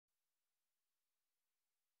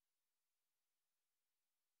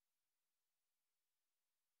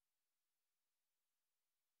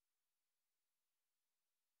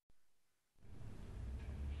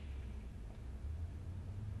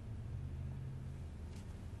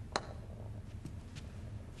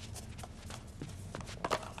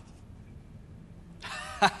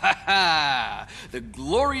Ha ha ha! The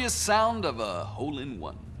glorious sound of a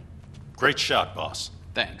hole-in-one. Great shot, boss.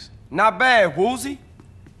 Thanks. Not bad, Woozie.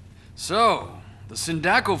 So, the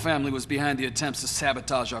Sindaco family was behind the attempts to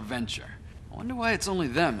sabotage our venture. I wonder why it's only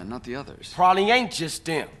them and not the others. Probably ain't just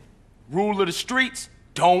them. Rule of the streets,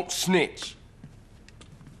 don't snitch.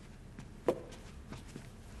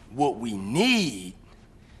 What we need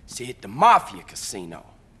is to hit the Mafia casino.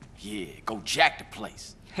 Yeah, go jack the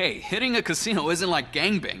place. Hey, hitting a casino isn't like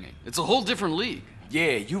gangbanging. It's a whole different league.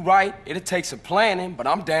 Yeah, you right. It'll take some planning, but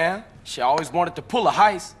I'm down. She always wanted to pull a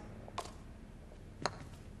heist.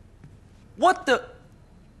 What the?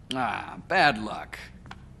 Ah, bad luck.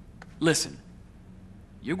 Listen,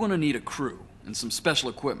 you're gonna need a crew and some special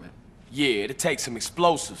equipment. Yeah, it'll take some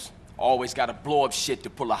explosives. Always gotta blow up shit to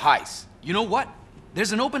pull a heist. You know what?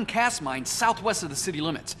 There's an open cast mine southwest of the city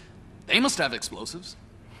limits. They must have explosives.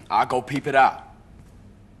 I'll go peep it out.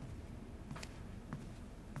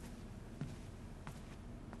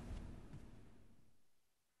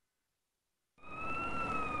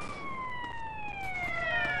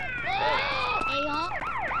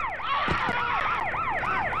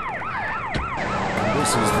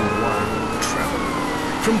 This is the wild travel.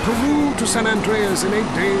 From Peru to San Andreas in 8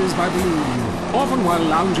 days by balloon. Often while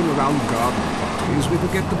lounging around garden parties, we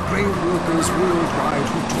forget the brave workers worldwide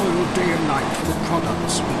who toil day and night for the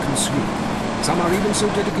products we consume. Some are even so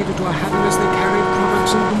dedicated to our happiness they carry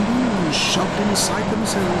products and balloons shoved inside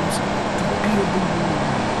themselves to be a balloon.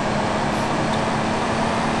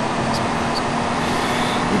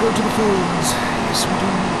 We go to the phones. Yes, we do.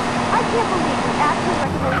 I can't believe you actually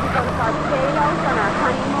recommended to go to Barbados on our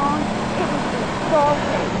honeymoon. It was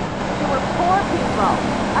insulting. You were poor people.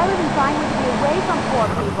 I live in Vinewood to be away from poor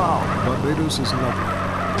people. Barbados is lovely.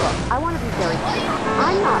 Look, I want to be very clear.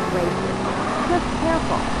 I'm not racist. Just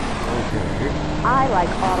careful. Okay. I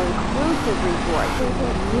like all-inclusive resorts. So you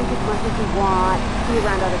can use as much as you want, be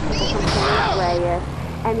around other people from San Andreas,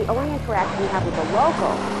 and the only interaction you have with the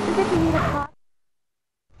locals is if you need a car.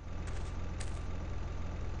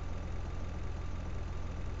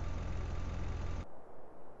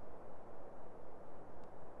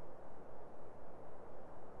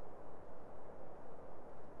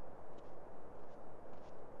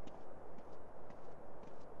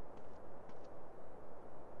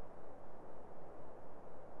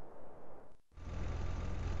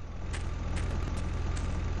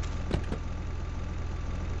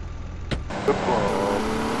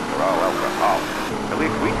 At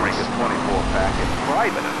least we drink a 24-pack in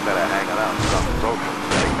private instead of hanging out in some social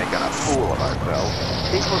setting making a fool of ourselves.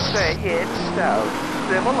 People say it's so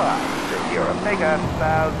civilized that Europe. They got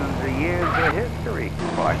thousands of years of history.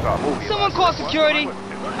 Well, I saw a movie. Someone call security.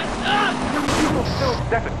 People still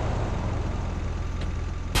definitely.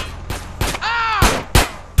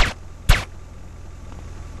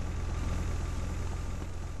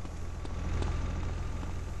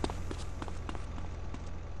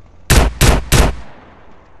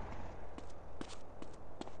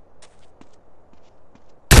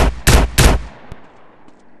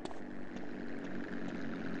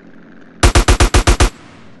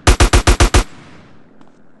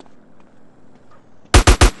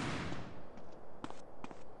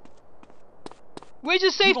 Where's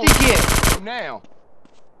your safety gear? Now.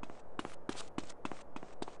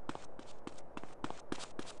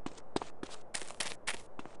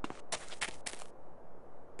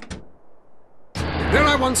 There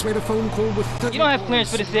I once made a phone call with 30 You don't have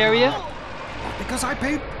clearance for this area. Because I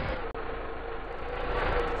paid.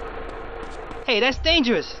 Hey, that's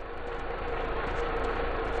dangerous.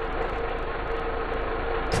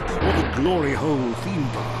 Or the Glory Hole theme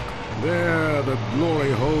park. There, the glory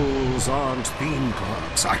holes aren't theme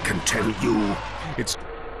parks, I can tell you. It's...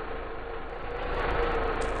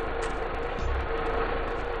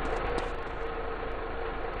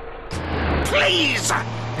 Please!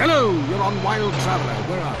 Hello, you're on Wild Traveler.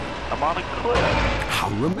 Where are you? I'm on a cliff. How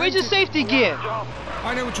romantic. Where's your safety gear?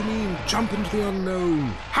 I know what you mean. Jump into the unknown.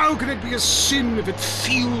 How can it be a sin if it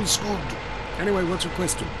feels good? Anyway, what's your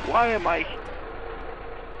question? Why am I...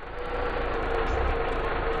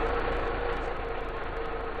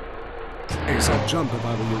 Yes, I'd jump if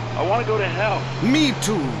I were you. I want to go to hell. Me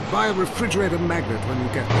too. Buy a refrigerator magnet when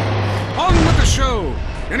you get there. On with the show!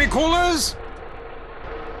 Any callers?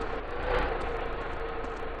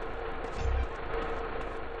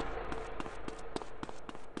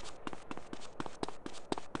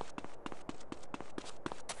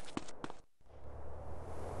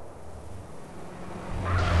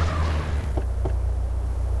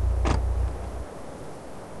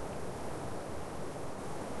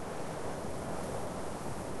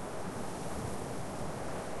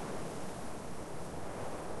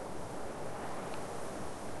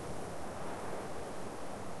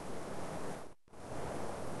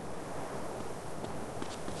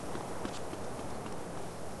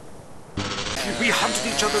 hunted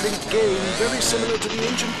each other in game very similar to the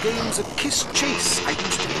ancient games of Kiss Chase I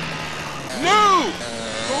used to play. No!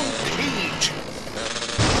 Wrong page.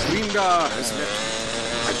 Grindar has left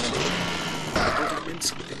me. I thought it meant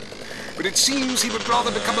something. But it seems he would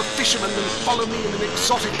rather become a fisherman than follow me in an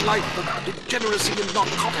exotic life of degeneracy and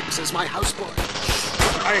narcotics as my houseboy.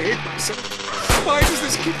 I hate myself. Why does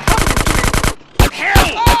this keep happening to me?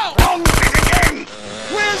 Hell! Oh! Wrong bit again!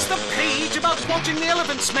 Where's the page about watching the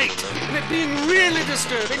elephants mate? And it being really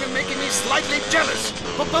disturbing and making me slightly jealous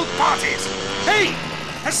for both parties. Hey!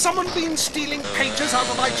 Has someone been stealing pages out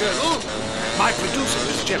of my journal? My producer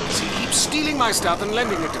is jealous. He keeps stealing my stuff and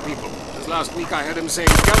lending it to people. Just last week I heard him saying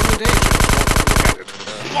government agents want to look at it.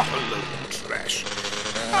 What a load of trash.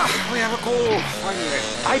 We have a call, finally.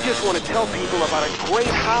 I just want to tell people about a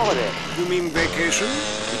great holiday. You mean vacation?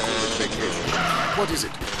 We call it vacation. What is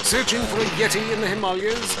it? Searching for a yeti in the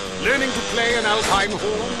Himalayas? Learning to play an alpine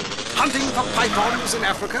horn? Hunting for pythons in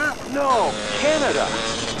Africa? No, Canada.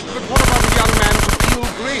 But what about a young man to peel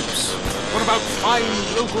grapes? What about fine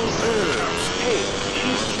local herbs? Hey,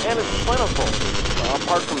 cheap and it's plentiful.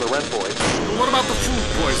 Apart from the rent boys. What about the food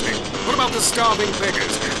poisoning? What about the starving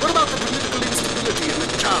beggars? What about the political instability and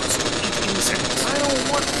the chance to eat insects? I don't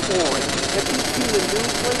want boys. Have you seen the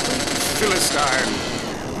news lately?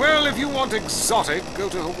 Philistine. Well, if you want exotic, go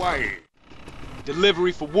to Hawaii.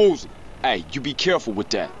 Delivery for Woolsey. Hey, you be careful with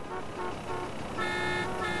that.